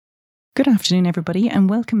Good afternoon, everybody, and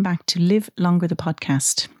welcome back to Live Longer, the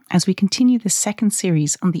podcast, as we continue the second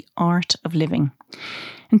series on the art of living.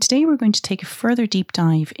 And today we're going to take a further deep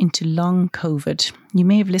dive into long COVID. You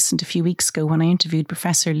may have listened a few weeks ago when I interviewed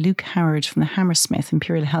Professor Luke Howard from the Hammersmith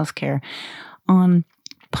Imperial Healthcare on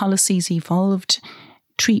policies evolved,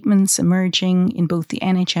 treatments emerging in both the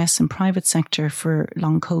NHS and private sector for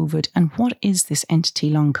long COVID, and what is this entity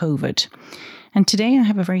long COVID? And today I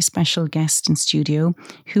have a very special guest in studio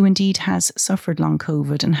who indeed has suffered long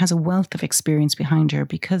COVID and has a wealth of experience behind her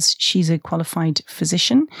because she's a qualified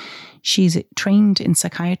physician. She's trained in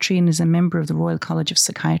psychiatry and is a member of the Royal College of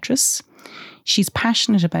Psychiatrists. She's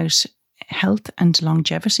passionate about health and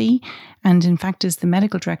longevity, and in fact is the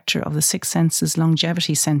medical director of the Six Senses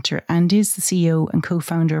Longevity Centre and is the CEO and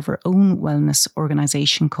co-founder of her own wellness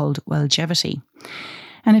organisation called Wellgevity.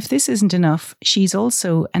 And if this isn't enough, she's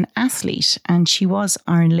also an athlete, and she was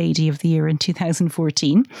Iron Lady of the Year in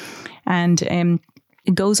 2014. And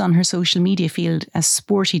goes on her social media field as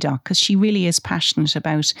Sporty Doc because she really is passionate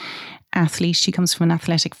about athletes. She comes from an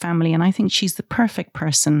athletic family, and I think she's the perfect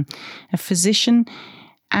person, a physician,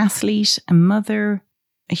 athlete, a mother,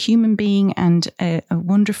 a human being, and a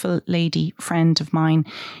wonderful lady friend of mine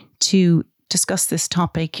to discuss this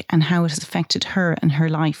topic and how it has affected her and her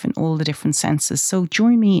life in all the different senses. So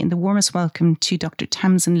join me in the warmest welcome to Dr.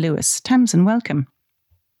 Tamsin Lewis. Tamsin, welcome.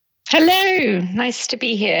 Hello, nice to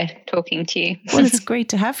be here talking to you. Well, it's great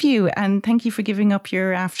to have you, and thank you for giving up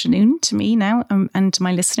your afternoon to me now and to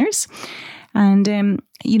my listeners. And,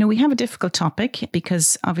 we have a difficult topic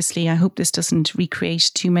because obviously I hope this doesn't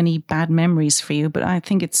recreate too many bad memories for you, but I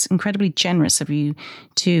think it's incredibly generous of you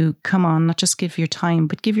to come on, not just give your time,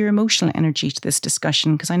 but give your emotional energy to this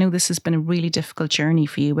discussion, because I know this has been a really difficult journey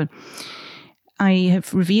for you. But I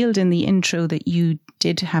have revealed in the intro that you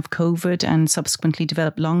did have COVID and subsequently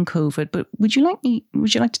developed long COVID, but would you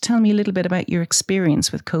like to tell me a little bit about your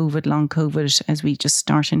experience with COVID, long COVID, as we just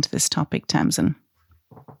start into this topic, Tamsin?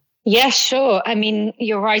 Yeah, sure. I mean,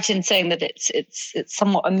 you're right in saying that it's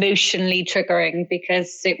somewhat emotionally triggering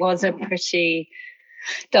because it was a pretty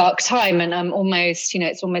dark time, and I'm almost,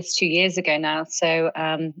 it's almost 2 years ago now. So,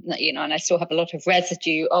 and I still have a lot of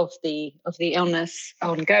residue of the illness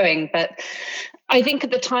ongoing. But I think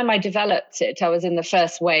at the time I developed it, I was in the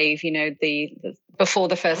first wave, the before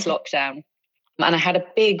the first lockdown, and I had a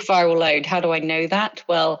big viral load. How do I know that?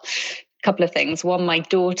 Well, a couple of things. One, my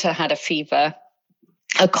daughter had a fever,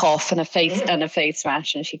 a cough, and a face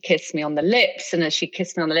rash, and she kissed me on the lips. And as she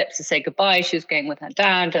kissed me on the lips to say goodbye, she was going with her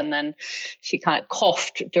dad, and then she kind of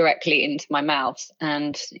coughed directly into my mouth.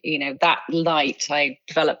 And that night I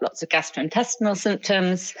developed lots of gastrointestinal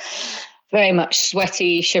symptoms, very much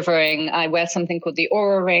sweaty, shivering. I wear something called the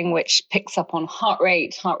Oura Ring, which picks up on heart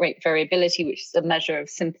rate variability, which is a measure of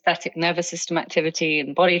sympathetic nervous system activity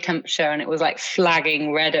and body temperature. And it was like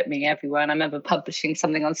flagging red at me everywhere. And I remember publishing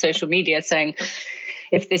something on social media saying,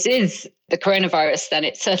 if this is the coronavirus, then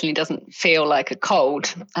it certainly doesn't feel like a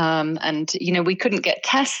cold. And we couldn't get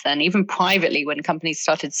tests then, even privately, when companies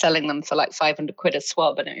started selling them for like 500 quid a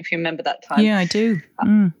swab. I don't know if you remember that time. Yeah, I do.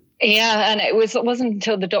 Yeah, and it wasn't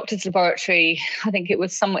until the doctor's laboratory, I think it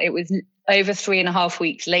was over 3.5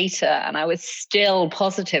 weeks later, and I was still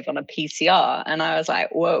positive on a PCR, and I was like,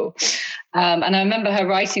 whoa. And I remember her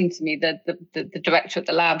writing to me, the director at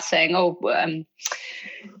the lab, saying,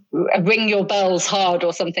 ring your bells hard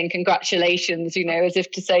or something, congratulations, as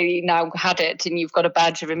if to say you now had it and you've got a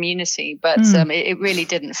badge of immunity. But it really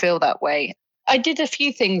didn't feel that way. I did a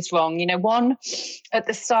few things wrong. One, at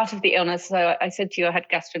the start of the illness, so I said to you, I had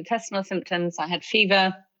gastrointestinal symptoms, I had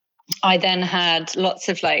fever. I then had lots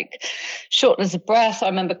of shortness of breath. I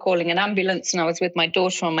remember calling an ambulance, and I was with my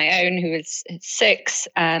daughter on my own, who is 6,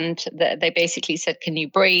 and they basically said, "Can you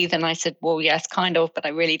breathe?" And I said, "Well, yes, kind of, but I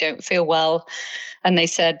really don't feel well." And they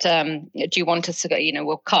said, "Do you want us to go?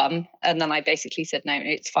 We'll come." And then I basically said, "No,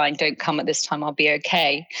 it's fine. Don't come at this time. I'll be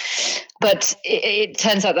okay." But it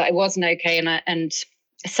turns out that I wasn't okay, and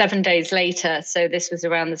 7 days later, so this was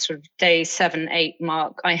around the sort of day 7, 8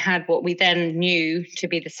 mark, I had what we then knew to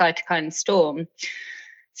be the cytokine storm.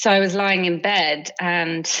 So I was lying in bed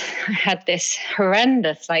and I had this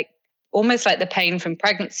horrendous, almost like the pain from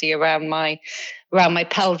pregnancy around my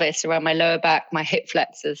pelvis, around my lower back, my hip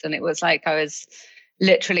flexors. And it was like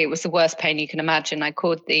it was the worst pain you can imagine. I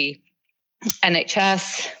called the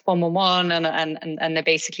NHS 111 and they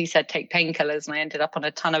basically said, take painkillers. And I ended up on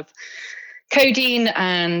a ton of codeine,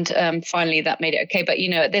 and finally that made it okay. But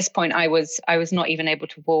at this point I was not even able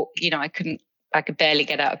to walk. I could barely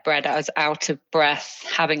get out of bed. I was out of breath,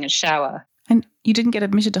 having a shower. And you didn't get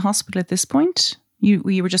admitted to hospital at this point? You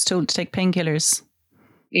were just told to take painkillers?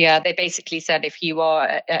 Yeah, they basically said if you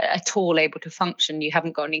are at all able to function, you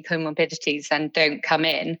haven't got any comorbidities, then don't come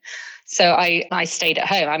in. So I stayed at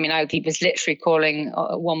home. I mean, I was literally calling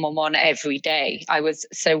 111 every day. I was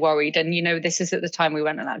so worried. And, this is at the time we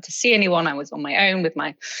weren't allowed to see anyone. I was on my own with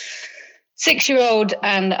my 6-year-old,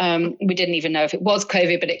 and we didn't even know if it was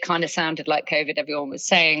COVID, but it kind of sounded like COVID, everyone was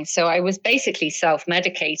saying. So I was basically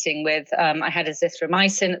self-medicating with, I had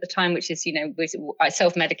azithromycin at the time, which is, I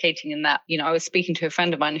self-medicating in that, I was speaking to a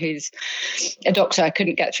friend of mine who's a doctor. I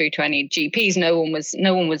couldn't get through to any GPs.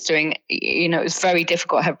 No one was doing, it was very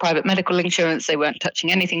difficult to have private medical insurance. They weren't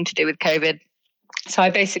touching anything to do with COVID. So I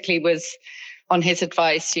basically was on his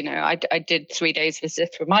advice. I did 3 days of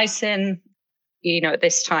azithromycin. At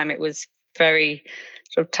this time it was very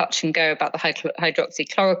sort of touch and go about the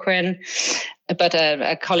hydroxychloroquine, but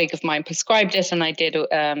a colleague of mine prescribed it, and I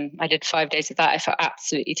did 5 days of that. I felt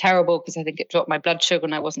absolutely terrible because I think it dropped my blood sugar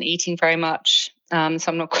and I wasn't eating very much. So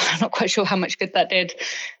I'm not quite sure how much good that did,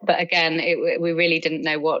 but again, we really didn't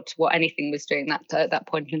know what anything was doing at that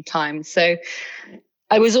point in time. So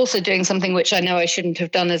I was also doing something which I know I shouldn't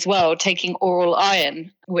have done as well, taking oral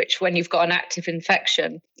iron, which when you've got an active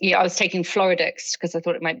infection, I was taking Floradix because I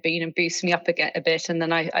thought it might be, boost me up a bit. And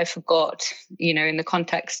then I forgot, in the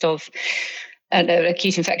context of an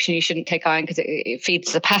acute infection, you shouldn't take iron because it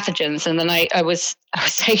feeds the pathogens. And then I was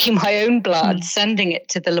taking my own blood, sending it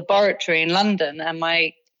to the laboratory in London, and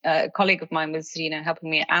my colleague of mine was, helping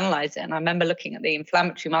me analyze it. And I remember looking at the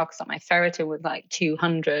inflammatory markers on my ferritin was like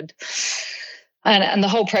 200. And the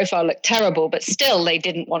whole profile looked terrible, but still they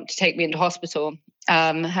didn't want to take me into hospital.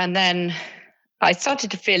 And then I started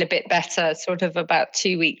to feel a bit better sort of about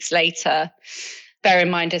 2 weeks later. Bear in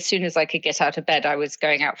mind, as soon as I could get out of bed, I was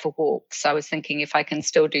going out for walks. I was thinking if I can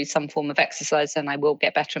still do some form of exercise, then I will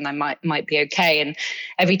get better and I might be okay. And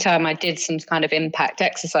every time I did some kind of impact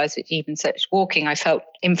exercise, which even such walking, I felt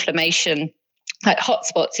inflammation, like hot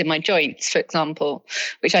spots in my joints, for example,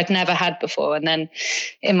 which I'd never had before. And then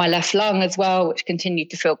in my left lung as well, which continued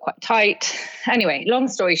to feel quite tight. Anyway, long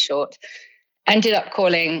story short, ended up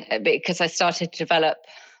calling because I started to develop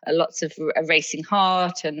lots of a racing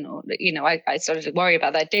heart. And, I started to worry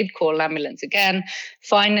about that. I did call an ambulance again.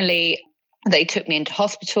 Finally, they took me into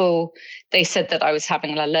hospital. They said that I was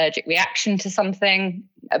having an allergic reaction to something.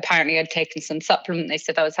 Apparently, I'd taken some supplement. They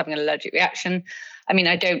said I was having an allergic reaction. I mean,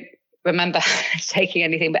 I don't remember taking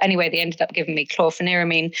anything, but anyway, they ended up giving me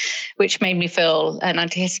chlorpheniramine, which made me feel an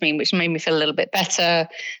antihistamine, which made me feel a little bit better.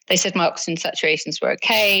 They said my oxygen saturations were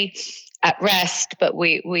okay at rest, but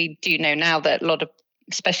we do know now that a lot of,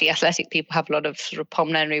 especially athletic people, have a lot of sort of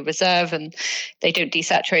pulmonary reserve, and they don't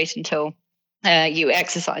desaturate until you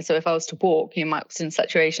exercise. So if I was to walk, my oxygen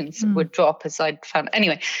saturations would drop, as I'd found.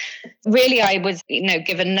 Anyway, really, I was,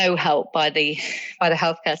 given no help by the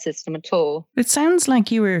healthcare system at all. It sounds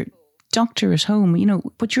like you were doctor at home.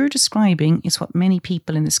 What you're describing is what many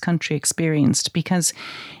people in this country experienced, because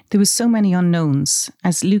there was so many unknowns.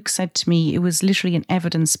 As Luke said to me, it was literally an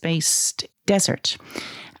evidence-based desert.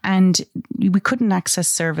 And we couldn't access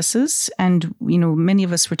services, and many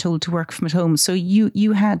of us were told to work from at home. So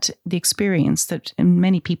you had the experience that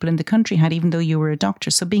many people in the country had, even though you were a doctor.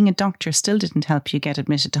 So being a doctor still didn't help you get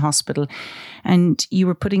admitted to hospital, and you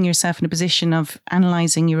were putting yourself in a position of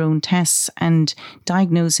analysing your own tests and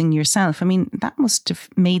diagnosing yourself. I mean, that must have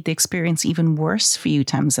made the experience even worse for you,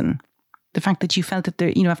 Tamsin. The fact that you felt that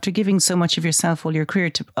there, after giving so much of yourself all your career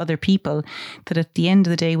to other people, that at the end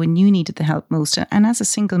of the day, when you needed the help most, and as a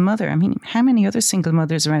single mother, I mean, how many other single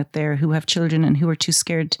mothers are out there who have children and who are too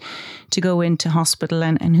scared to go into hospital,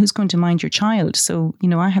 and who's going to mind your child? So,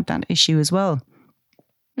 I had that issue as well.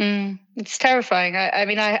 It's terrifying. I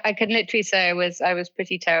mean, I can literally say I was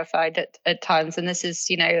pretty terrified at times. And this is,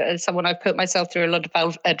 as someone, I've put myself through a lot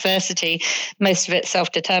of adversity, most of it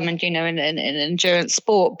self-determined, in endurance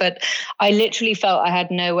sport. But I literally felt I had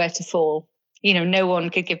nowhere to fall. No one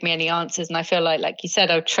could give me any answers. And I feel like you said,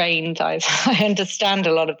 I've trained, I understand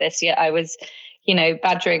a lot of this, yet I was,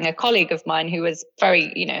 badgering a colleague of mine who was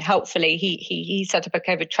very, helpfully, he set up a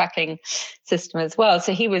COVID tracking system as well.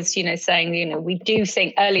 So he was, saying, we do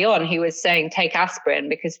think early on, he was saying, take aspirin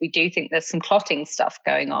because we do think there's some clotting stuff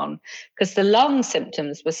going on, because the lung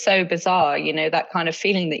symptoms were so bizarre, that kind of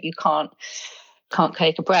feeling that you can't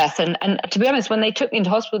take a breath. And to be honest, when they took me into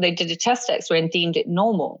hospital, they did a chest X-ray and deemed it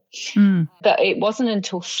normal. But it wasn't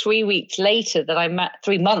until 3 months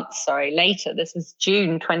later, this was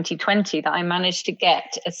June 2020, that I managed to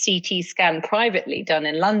get a CT scan privately done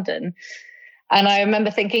in London. And I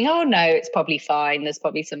remember thinking, oh no, it's probably fine. There's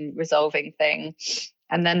probably some resolving thing.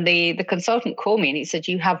 And then the consultant called me and he said,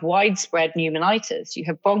 you have widespread pneumonitis. You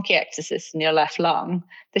have bronchiectasis in your left lung.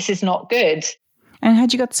 This is not good. And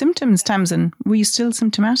had you got symptoms, Tamsin? Were you still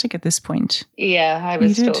symptomatic at this point? Yeah, I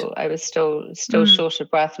was still short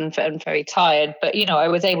of breath and very tired. But, you know, I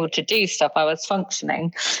was able to do stuff. I was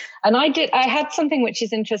functioning. And I had something which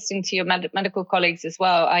is interesting to your medical colleagues as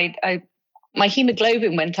well. My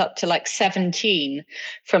hemoglobin went up to like 17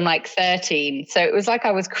 from like 13. So it was like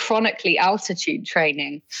I was chronically altitude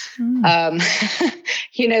training.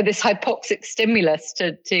 You know, this hypoxic stimulus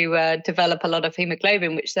to develop a lot of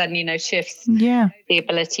hemoglobin, which then, you know, shifts the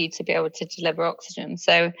ability to be able to deliver oxygen.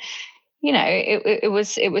 So, you know, it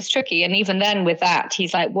was tricky. And even then with that,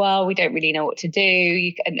 he's like, well, we don't really know what to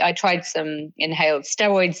do. I tried some inhaled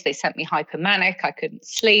steroids. They sent me hypomanic. I couldn't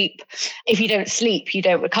sleep. If you don't sleep, you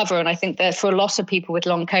don't recover. And I think that for a lot of people with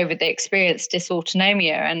long COVID, they experience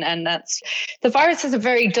dysautonomia. And that's, the virus has a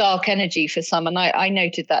very dark energy for some. And I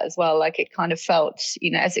noted that as well. Like it kind of felt,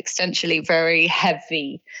 you know, as existentially very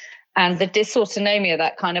heavy. And the dysautonomia,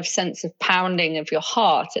 that kind of sense of pounding of your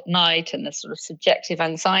heart at night and the sort of subjective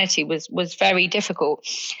anxiety was very difficult.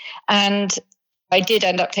 And I did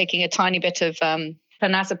end up taking a tiny bit of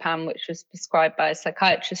clonazepam, which was prescribed by a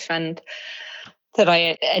psychiatrist friend that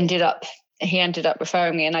he ended up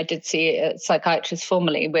referring me, and I did see a psychiatrist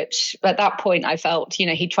formally, which at that point I felt, you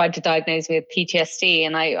know, he tried to diagnose me with PTSD,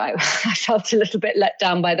 and I felt a little bit let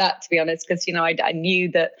down by that, to be honest, because, you know, I knew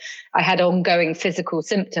that I had ongoing physical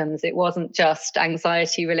symptoms. It wasn't just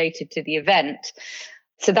anxiety related to the event.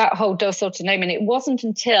 So that whole dysautonomia, and it wasn't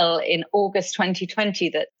until in August 2020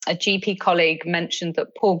 that a GP colleague mentioned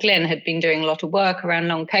that Paul Glynn had been doing a lot of work around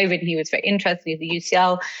long COVID, and he was very interested in the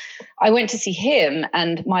UCL. I went to see him,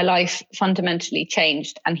 and my life fundamentally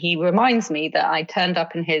changed. And he reminds me that I turned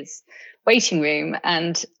up in his waiting room,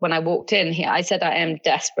 and when I walked in here, I said, I am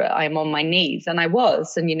desperate. I am on my knees. And I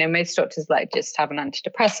was. And, you know, most doctors like, just have an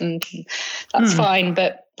antidepressant. That's fine.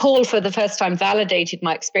 But Paul, for the first time, validated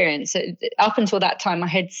my experience. Up until that time, I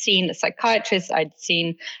had seen a psychiatrist, I'd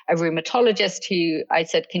seen a rheumatologist who I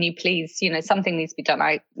said, can you please, you know, something needs to be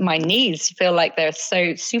done. My knees feel like they're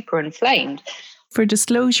so super inflamed. For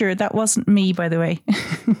disclosure, that wasn't me, by the way.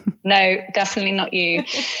 No, definitely not you.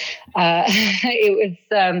 It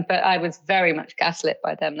was, but I was very much gaslit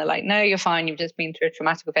by them. They're like, no, you're fine. You've just been through a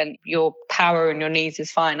traumatic event. Your power in your knees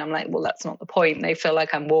is fine. I'm like, well, that's not the point. They feel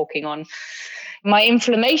like I'm walking on. My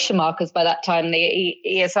inflammation markers by that time, the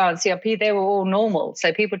ESR and CRP, they were all normal.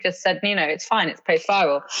 So people just said, you know, it's fine. It's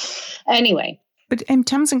post-viral. Anyway. But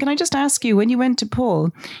Tamsin, can I just ask you, when you went to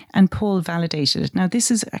Paul and Paul validated it, now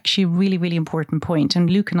this is actually a really, really important point, and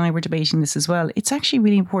Luke and I were debating this as well. It's actually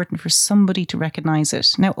really important for somebody to recognise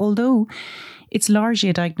it. Now, although it's largely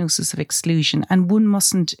a diagnosis of exclusion, and one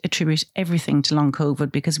mustn't attribute everything to long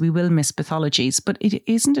COVID because we will miss pathologies, but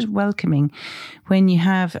isn't it welcoming when you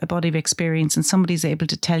have a body of experience and somebody's able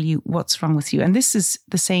to tell you what's wrong with you? And this is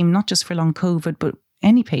the same, not just for long COVID, but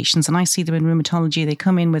any patients, and I see them in rheumatology, they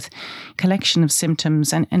come in with a collection of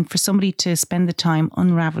symptoms, and for somebody to spend the time,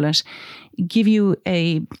 unravel it, give you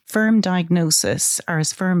a firm diagnosis, or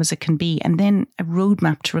as firm as it can be, and then a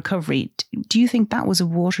roadmap to recovery. Do you think that was a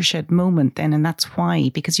watershed moment then? And that's why,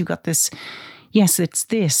 because you got this, yes, it's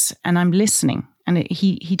this, and I'm listening. And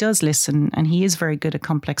he does listen, and he is very good at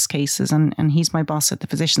complex cases, and he's my boss at the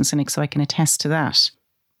Physicians Clinic, so I can attest to that.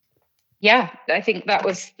 Yeah, I think that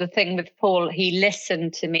was the thing with Paul. He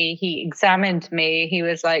listened to me. He examined me. He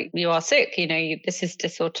was like, you are sick. You know, this is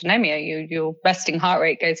dysautonomia. Your resting heart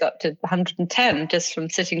rate goes up to 110 just from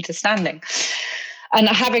sitting to standing. And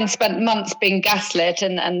having spent months being gaslit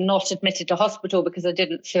and not admitted to hospital because I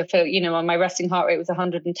didn't feel, you know, my resting heart rate was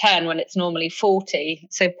 110 when it's normally 40.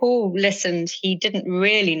 So Paul listened. He didn't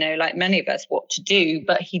really know, like many of us, what to do,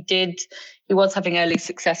 but he was having early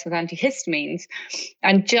success with antihistamines.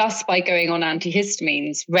 And just by going on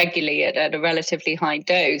antihistamines regularly at a relatively high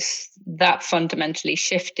dose, that fundamentally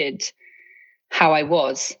shifted how I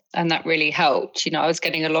was. And that really helped. You know, I was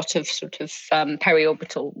getting a lot of sort of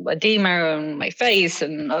periorbital edema on my face,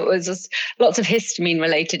 and it was just lots of histamine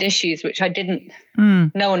related issues, which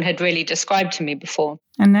no one had really described to me before.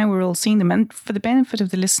 And now we're all seeing them. And for the benefit of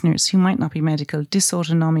the listeners who might not be medical,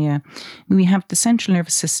 dysautonomia, we have the central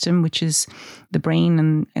nervous system, which is the brain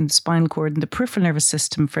and the spinal cord, and the peripheral nervous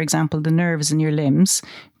system, for example, the nerves in your limbs,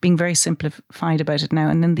 being very simplified about it now.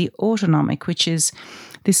 And then the autonomic, which is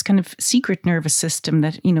this kind of secret nervous system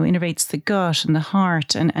that, you know, innervates the gut and the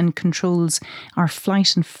heart and controls our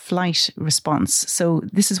flight and flight response. So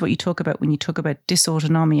this is what you talk about when you talk about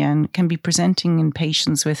dysautonomia, and can be presenting in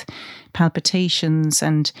patients with palpitations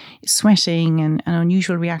and sweating and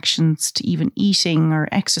unusual reactions to even eating or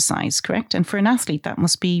exercise, correct? And for an athlete, that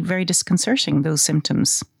must be very disconcerting, those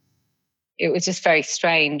symptoms. It was just very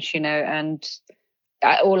strange, you know, and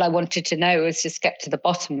all I wanted to know was just get to the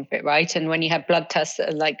bottom of it, right? And when you have blood tests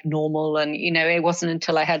that are like normal, and, it wasn't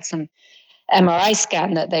until I had some MRI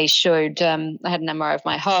scan that they showed, I had an MRI of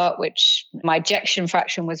my heart, which my ejection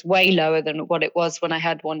fraction was way lower than what it was when I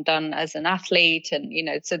had one done as an athlete. And,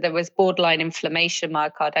 so there was borderline inflammation,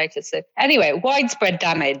 myocarditis. So anyway, widespread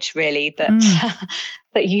damage, really, that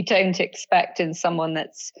that you don't expect in someone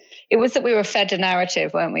it was that we were fed a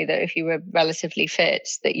narrative, weren't we, that if you were relatively fit,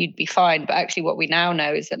 that you'd be fine. But actually what we now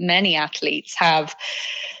know is that many athletes have,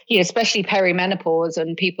 especially perimenopause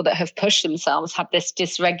and people that have pushed themselves, have this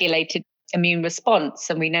dysregulated immune response.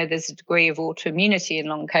 And we know there's a degree of autoimmunity in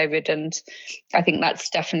long COVID. And I think that's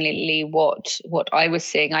definitely what I was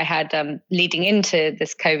seeing. I had, leading into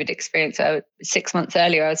this COVID experience, 6 months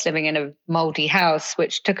earlier, I was living in a moldy house,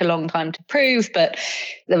 which took a long time to prove, but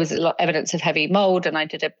there was a lot of evidence of heavy mold. And I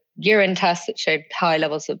did a urine test that showed high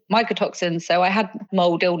levels of mycotoxins. So I had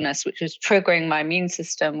mold illness, which was triggering my immune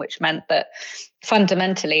system, which meant that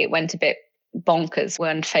fundamentally it went a bit bonkers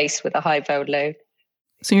when faced with a high viral load.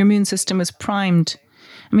 So your immune system was primed.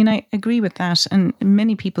 I mean, I agree with that. And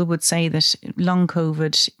many people would say that long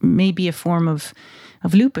COVID may be a form of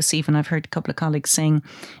lupus even. I've heard a couple of colleagues saying,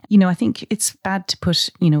 I think it's bad to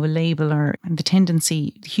put, a label or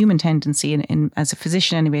the human tendency in as a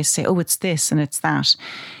physician anyway, to say, oh, it's this and it's that.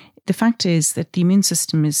 The fact is that the immune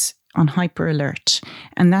system is on hyper alert.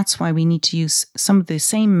 And that's why we need to use some of the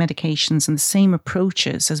same medications and the same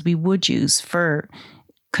approaches as we would use for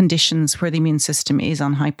conditions where the immune system is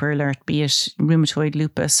on hyper alert, be it rheumatoid,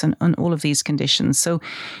 lupus, and all of these conditions. So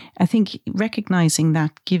I think recognizing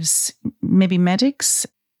that gives maybe medics,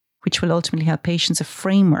 which will ultimately help patients, a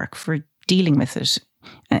framework for dealing with it.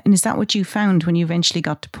 And is that what you found when you eventually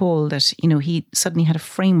got to Paul, that, he suddenly had a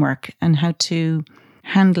framework and how to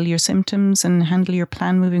handle your symptoms and handle your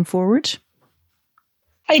plan moving forward?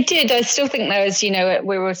 I did. I still think there was,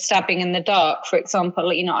 we were stabbing in the dark. For example,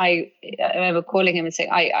 I remember calling him and saying,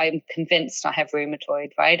 I'm convinced I have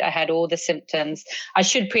rheumatoid, right? I had all the symptoms. I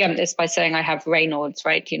should preempt this by saying I have Raynaud's,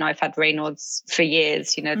 right? I've had Raynaud's for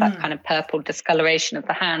years, that kind of purple discoloration of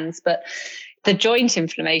the hands. But the joint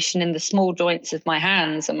inflammation in the small joints of my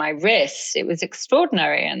hands and my wrists, it was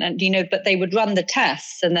extraordinary. And but they would run the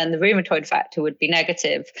tests and then the rheumatoid factor would be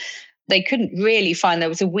negative. They couldn't really find, there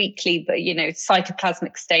was a weekly, but,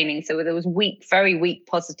 cytoplasmic staining. So there was very weak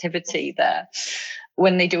positivity there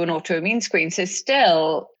when they do an autoimmune screen. So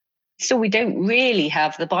still we don't really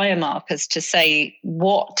have the biomarkers to say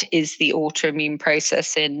what is the autoimmune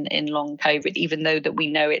process in long COVID, even though that we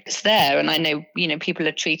know it's there. And I know, people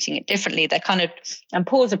are treating it differently. And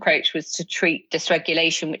Paul's approach was to treat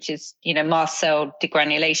dysregulation, which is, mast cell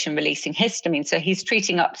degranulation releasing histamine. So he's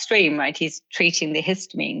treating upstream, right? He's treating the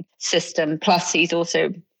histamine system. Plus he's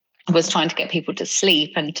also was trying to get people to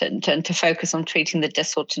sleep and to focus on treating the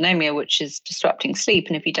dysautonomia, which is disrupting sleep.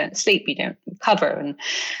 And if you don't sleep, you don't recover. And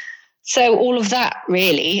so all of that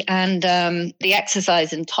really, and the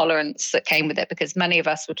exercise intolerance that came with it, because many of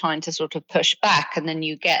us were trying to sort of push back, and then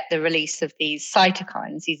you get the release of these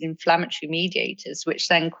cytokines, these inflammatory mediators, which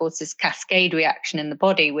then causes cascade reaction in the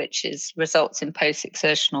body, which results in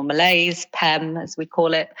post-exertional malaise, PEM as we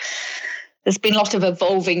call it. There's been a lot of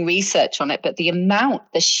evolving research on it, but the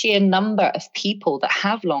sheer number of people that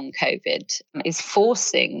have long COVID is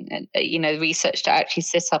forcing, research to actually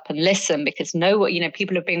sit up and listen, because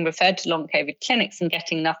people are being referred to long COVID clinics and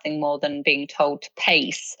getting nothing more than being told to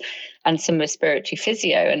pace and some respiratory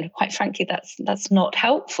physio. And quite frankly, that's not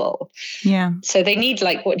helpful. Yeah. So they need,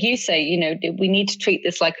 like what you say, we need to treat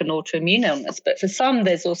this like an autoimmune illness. But for some,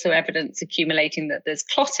 there's also evidence accumulating that there's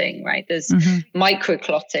clotting, right? There's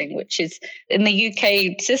microclotting, which is in the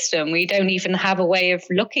UK system, we don't even have a way of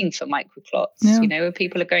looking for microclots. No.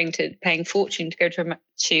 People are paying fortune to go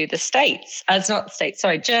to the States,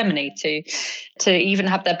 Germany to even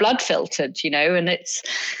have their blood filtered, and it's,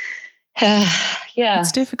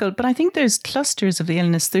 it's difficult. But I think there's clusters of the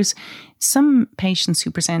illness. There's some patients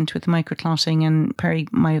who present with microclotting and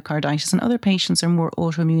perimyocarditis, and other patients are more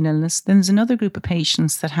autoimmune illness. Then there's another group of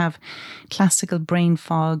patients that have classical brain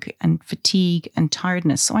fog and fatigue and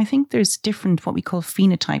tiredness. So I think there's different, what we call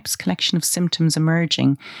phenotypes, collection of symptoms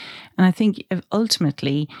emerging. And I think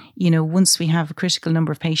ultimately, once we have a critical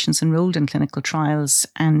number of patients enrolled in clinical trials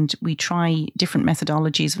and we try different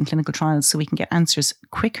methodologies in clinical trials so we can get answers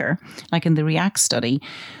quicker, like in the REACT study,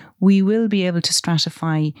 we will be able to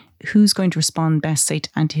stratify who's going to respond best, say, to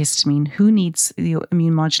antihistamine, who needs the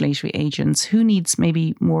immune modulatory agents, who needs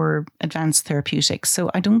maybe more advanced therapeutics.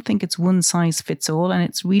 So I don't think it's one size fits all. And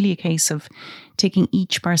it's really a case of taking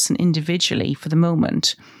each person individually for the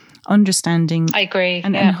moment, understanding. I agree.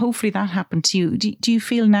 And hopefully that happened to you. Do you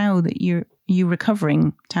feel now that you're you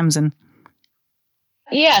recovering, Tamsin?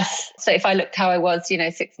 Yes. So if I looked how I was,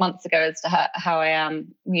 6 months ago as to how I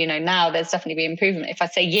am, now, there's definitely been improvement. If I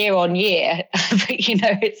say year on year, but,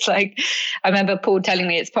 it's like, I remember Paul telling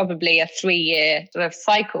me it's probably a 3-year sort of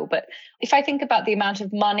cycle. But if I think about the amount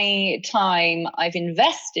of money, time I've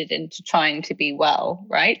invested into trying to be well,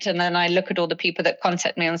 right? And then I look at all the people that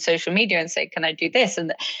contact me on social media and say, can I do this?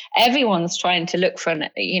 And everyone's trying to look for an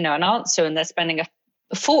answer, and they're spending a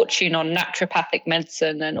fortune on naturopathic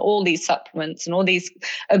medicine and all these supplements and all these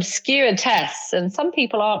obscure tests, and some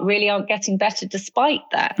people aren't getting better despite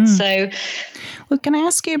that. So, well, can I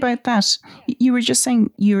ask you about that? You were just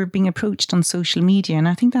saying you were being approached on social media, and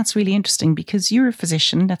I think that's really interesting because you're a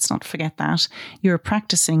physician. Let's not forget that you're a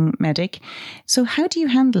practicing medic. So how do you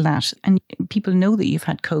handle that? And people know that you've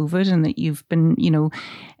had COVID and that you've been,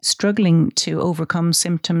 struggling to overcome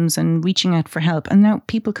symptoms and reaching out for help, and now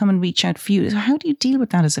people come and reach out for you. So how do you deal with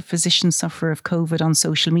that as a physician sufferer of COVID on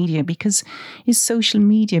social media? Because is social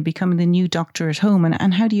media becoming the new doctor at home?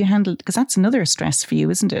 And how do you handle it? Because that's another stress for you,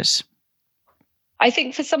 isn't it? I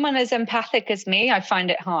think for someone as empathic as me, I find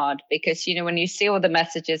it hard because, when you see all the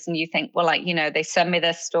messages and you think, well, they send me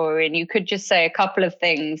their story, and you could just say a couple of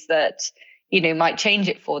things that, might change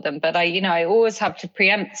it for them. But I always have to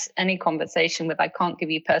preempt any conversation with, I can't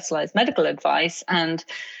give you personalized medical advice.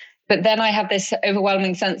 But then I have this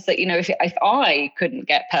overwhelming sense that, if I couldn't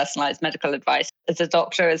get personalized medical advice as a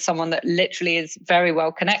doctor, as someone that literally is very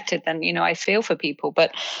well connected, then, I feel for people.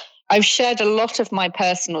 But I've shared a lot of my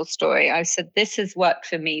personal story. I've said, this has worked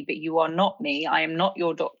for me, but you are not me. I am not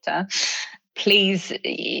your doctor. Please,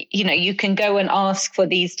 you can go and ask for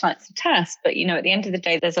these types of tests. But, at the end of the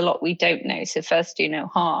day, there's a lot we don't know. So first, do no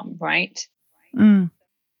harm, right?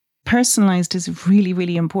 Personalized is really,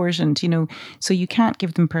 really important, so you can't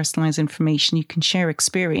give them personalized information. You can share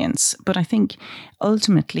experience, but I think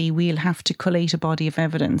ultimately we'll have to collate a body of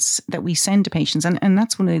evidence that we send to patients. And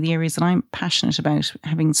that's one of the areas that I'm passionate about,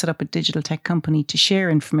 having set up a digital tech company to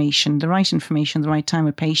share information, the right time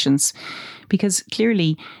with patients, because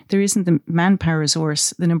clearly there isn't the manpower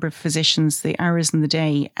resource, the number of physicians, the hours in the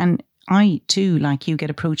day. And I too, like you, get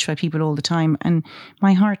approached by people all the time, and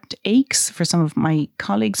my heart aches for some of my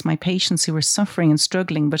colleagues, my patients who are suffering and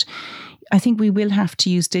struggling. But I think we will have to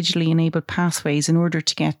use digitally enabled pathways in order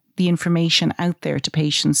to get the information out there to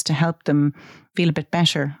patients to help them feel a bit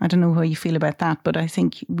better. I don't know how you feel about that, but I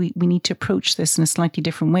think we need to approach this in a slightly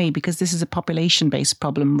different way, because this is a population-based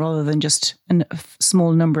problem rather than just a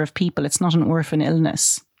small number of people. It's not an orphan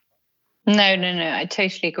illness. No, I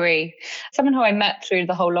totally agree. Someone who I met through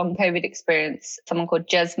the whole long COVID experience, someone called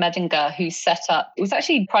Jez Medinger, who set up, it was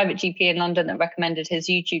actually a private GP in London that recommended his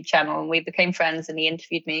YouTube channel, and we became friends and he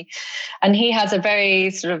interviewed me. And he has a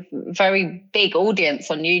very big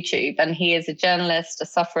audience on YouTube, and he is a journalist, a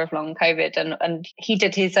sufferer of long COVID, and he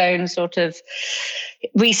did his own sort of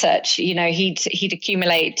research. He'd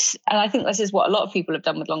accumulate, and I think this is what a lot of people have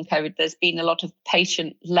done with long COVID. There's been a lot of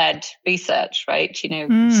patient-led research, right?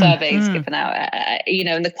 Surveys given out,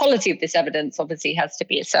 and the quality of this evidence obviously has to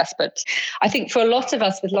be assessed. But I think for a lot of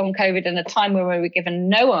us with long COVID, in a time where we were given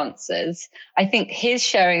no answers, I think his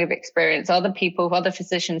sharing of experience, other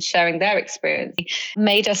physicians sharing their experience,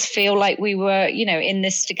 made us feel like we were, in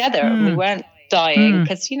this together, and we weren't dying,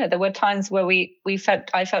 because, there were times where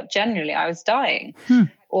I felt genuinely I was dying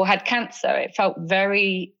or had cancer. It felt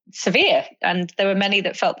very severe, and there were many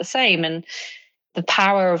that felt the same. And the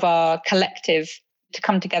power of our collective to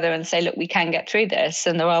come together and say, look, we can get through this,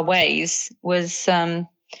 and there are ways, was,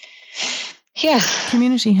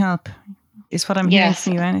 community help is what I'm hearing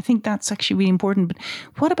from you. And I think that's actually really important. But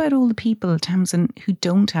what about all the people, Tamsin, who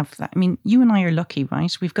don't have that? I mean, you and I are lucky,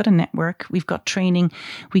 right? We've got a network, we've got training,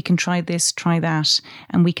 we can try this, try that,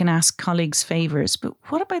 and we can ask colleagues favours. But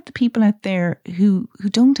what about the people out there who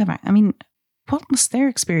don't have, what must their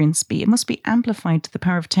experience be? It must be amplified to the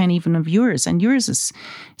power of 10 even of yours. And yours is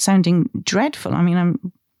sounding dreadful. I'm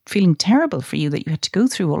feeling terrible for you that you had to go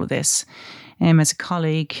through all of this as a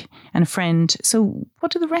colleague and a friend. So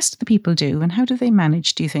what do the rest of the people do, and how do they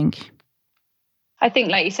manage, do you think? I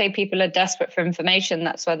think, like you say, people are desperate for information.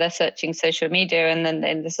 That's why they're searching social media. And then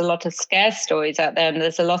there's a lot of scare stories out there. And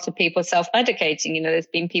there's a lot of people self-medicating. There's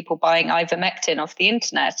been people buying ivermectin off the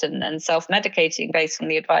internet and self-medicating based on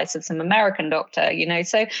the advice of some American doctor,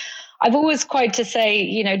 So I've always tried to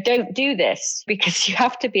say, don't do this, because you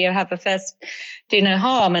have to have a first do no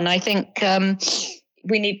harm. And I think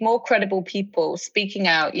we need more credible people speaking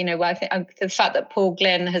out. I think the fact that Paul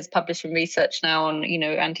Glynn has published some research now on,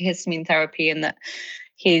 antihistamine therapy, and that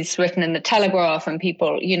He's written in the Telegraph, and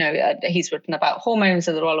people, he's written about hormones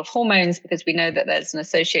and the role of hormones, because we know that there's an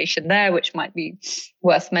association there, which might be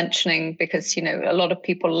worth mentioning, because, a lot of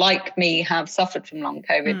people like me have suffered from long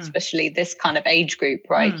COVID, especially this kind of age group,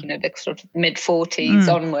 right? The sort of mid-40s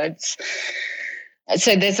onwards.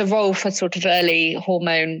 So there's a role for sort of early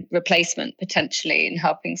hormone replacement potentially in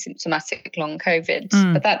helping symptomatic long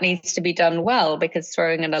COVID, but that needs to be done well, because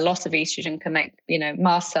throwing in a lot of estrogen can make,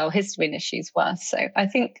 mast cell histamine issues worse. So I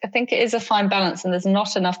think it is a fine balance, and there's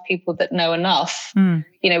not enough people that know enough.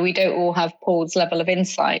 We don't all have Paul's level of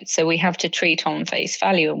insight, so we have to treat on face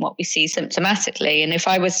value and what we see symptomatically. And if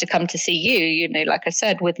I was to come to see you, like I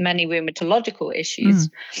said, with many rheumatological issues,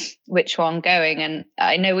 which are ongoing, and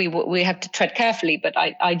I know we have to tread carefully, but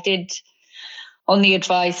I did, on the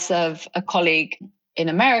advice of a colleague in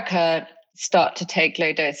America, start to take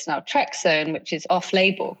low-dose naltrexone, which is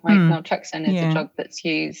off-label, right? Naltrexone is a drug that's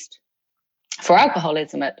used for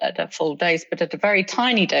alcoholism at a full dose, but at a very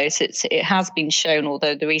tiny dose. It has been shown,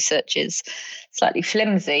 although the research is slightly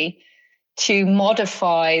flimsy, to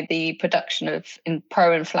modify the production of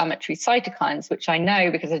pro-inflammatory cytokines, which I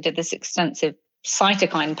know because I did this extensive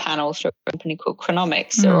cytokine panel through a company called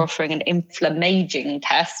Chronomics. They're offering an inflammaging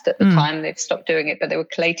test at the time. They've stopped doing it, but they were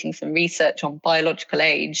collating some research on biological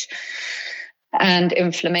age and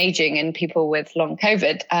inflammaging in people with long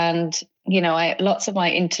COVID. And, lots of my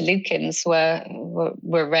interleukins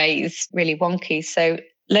were raised, really wonky. So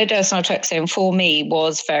low-dose naltrexone for me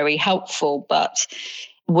was very helpful, but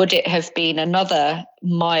would it have been another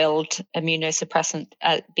mild immunosuppressant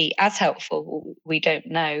be as helpful? We don't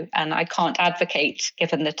know. And I can't advocate,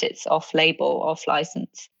 given that it's off-label,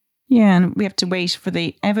 off-license. Yeah, and we have to wait for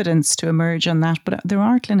the evidence to emerge on that. But there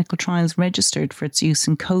are clinical trials registered for its use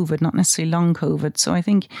in COVID, not necessarily long COVID. So I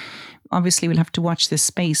think obviously we'll have to watch this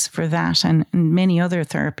space for that and many other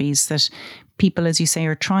therapies that people, as you say,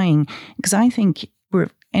 are trying. Because I think we're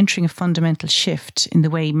entering a fundamental shift in the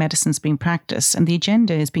way medicine's being practiced, and the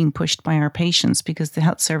agenda is being pushed by our patients because the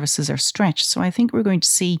health services are stretched. So I think we're going to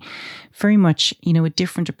see very much, a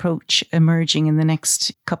different approach emerging in the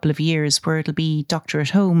next couple of years, where it'll be doctor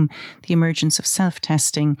at home, the emergence of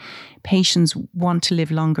self-testing. Patients want to live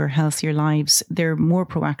longer, healthier lives. They're more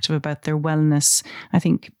proactive about their wellness. I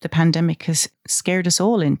think the pandemic has scared us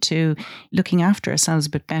all into looking after ourselves a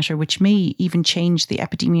bit better, which may even change the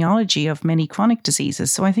epidemiology of many chronic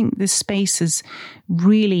diseases. So I think this space is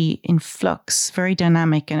really in flux, very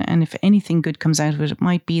dynamic. And if anything good comes out of it, it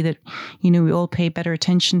might be that, we all pay better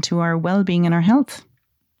attention to our well-being and our health.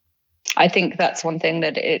 I think that's one thing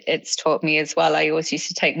that it's taught me as well. I always used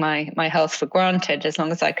to take my health for granted as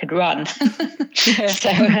long as I could run. So,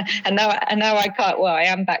 and now I can't. Well, I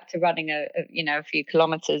am back to running a few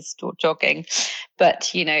kilometers or jogging,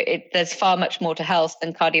 but there's far much more to health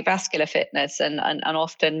than cardiovascular fitness, and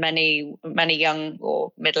often many young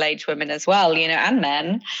or middle-aged women as well, and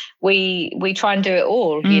men. We try and do it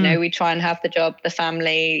all. We try and have the job, the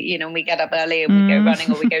family. We get up early and we go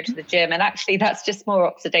running or we go to the gym, and actually that's just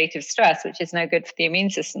more oxidative stress, which is no good for the immune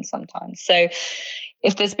system sometimes. So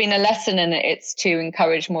if there's been a lesson in it, it's to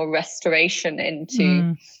encourage more restoration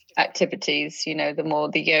into activities, the more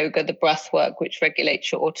the yoga, the breath work, which regulates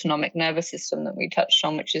your autonomic nervous system that we touched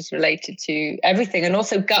on, which is related to everything. And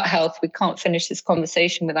also gut health. We can't finish this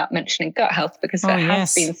conversation without mentioning gut health, because there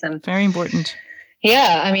has been some... Very important.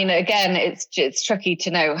 Yeah, I mean, again, it's tricky to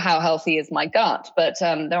know how healthy is my gut, but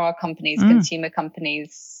there are companies, consumer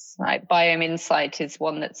companies, like Biome Insight is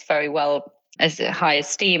one that's very well, as a high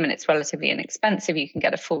esteem, and it's relatively inexpensive. You can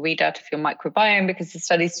get a full readout of your microbiome, because the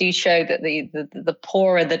studies do show that the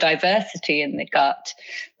poorer the diversity in the gut,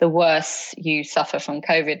 the worse you suffer from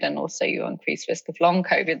COVID, and also you increase risk of long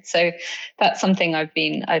COVID. So that's something I've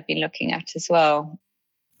been looking at as well.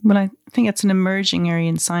 Well, I think it's an emerging area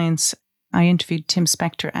in science. I interviewed Tim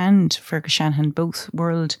Spector and Fergus Shanahan, both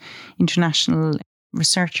world international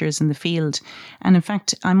researchers in the field. And in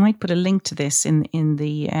fact, I might put a link to this in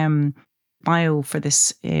the bio for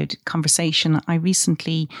this conversation. I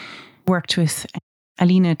recently worked with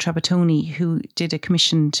Alina Trabatoni, who did a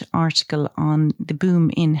commissioned article on the boom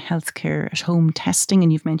in healthcare at home testing.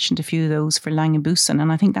 And you've mentioned a few of those for Lange-Bussen.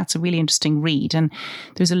 And I think that's a really interesting read. And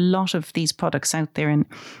there's a lot of these products out there. And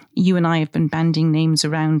you and I have been banding names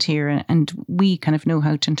around here, and we kind of know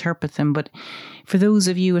how to interpret them. But for those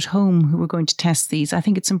of you at home who are going to test these, I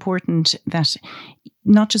think it's important that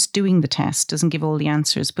not just doing the test doesn't give all the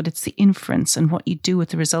answers, but it's the inference and what you do with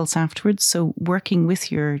the results afterwards. So working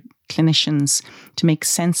with your clinicians to make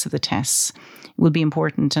sense of the tests will be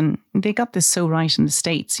important. And they got this so right in the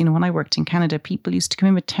States. When I worked in Canada, people used to come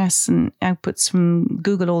in with tests and outputs from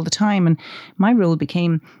Google all the time. And my role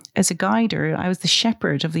became, as a guider, I was the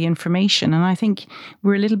shepherd of the information. And I think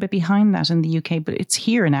we're a little bit behind that in the UK, but it's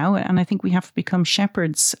here now. And I think we have to become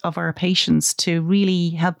shepherds of our patients to really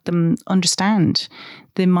help them understand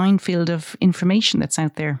the minefield of information that's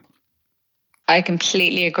out there. I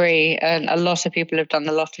completely agree. And a lot of people have done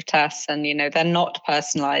a lot of tests and, they're not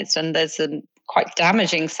personalized. And there's some quite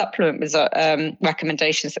damaging supplement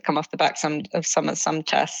recommendations that come off the back of some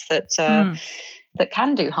tests that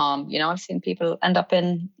can do harm. I've seen people end up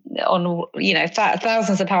on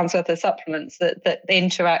thousands of pounds worth of supplements that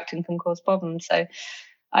interact and can cause problems. So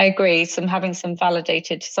I agree. Having some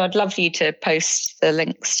validated. So I'd love you to post the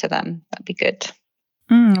links to them. That'd be good.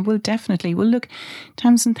 Well, definitely. Well, look,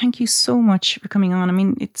 Tamsin, thank you so much for coming on. I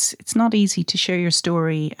mean, it's not easy to share your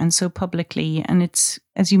story and so publicly. And it's,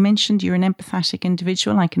 as you mentioned, you're an empathetic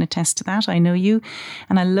individual. I can attest to that. I know you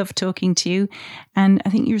and I love talking to you. And I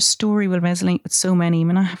think your story will resonate with so many. I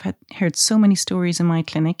mean, I have heard so many stories in my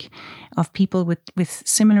clinic of people with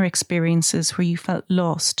similar experiences where you felt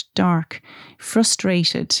lost, dark,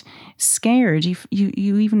 frustrated, scared.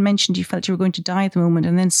 You even mentioned you felt you were going to die at the moment.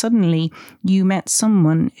 And then suddenly you met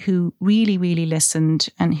someone who really, really listened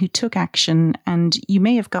and who took action, and you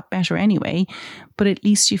may have got better anyway, but at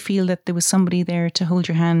least you feel that there was somebody there to hold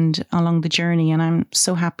your hand along the journey. And I'm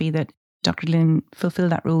so happy that Dr. Lynn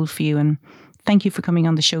fulfilled that role for you. And thank you for coming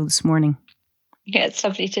on the show this morning. Yeah, it's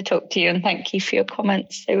lovely to talk to you, and thank you for your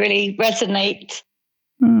comments. They really resonate.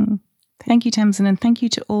 Thank you, Tamsin, and thank you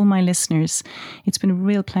to all my listeners. It's been a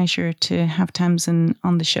real pleasure to have Tamsin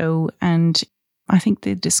on the show, and I think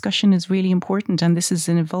the discussion is really important, and this is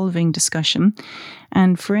an evolving discussion.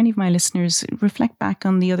 And for any of my listeners, reflect back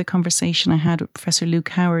on the other conversation I had with Professor Luke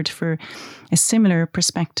Howard for a similar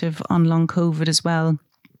perspective on long COVID as well.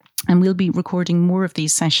 And we'll be recording more of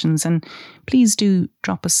these sessions. And please do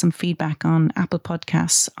drop us some feedback on Apple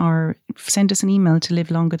Podcasts or send us an email to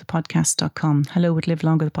livelongerthepodcast.com.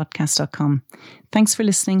 hello@livelongerthepodcast.com. Thanks for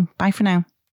listening. Bye for now.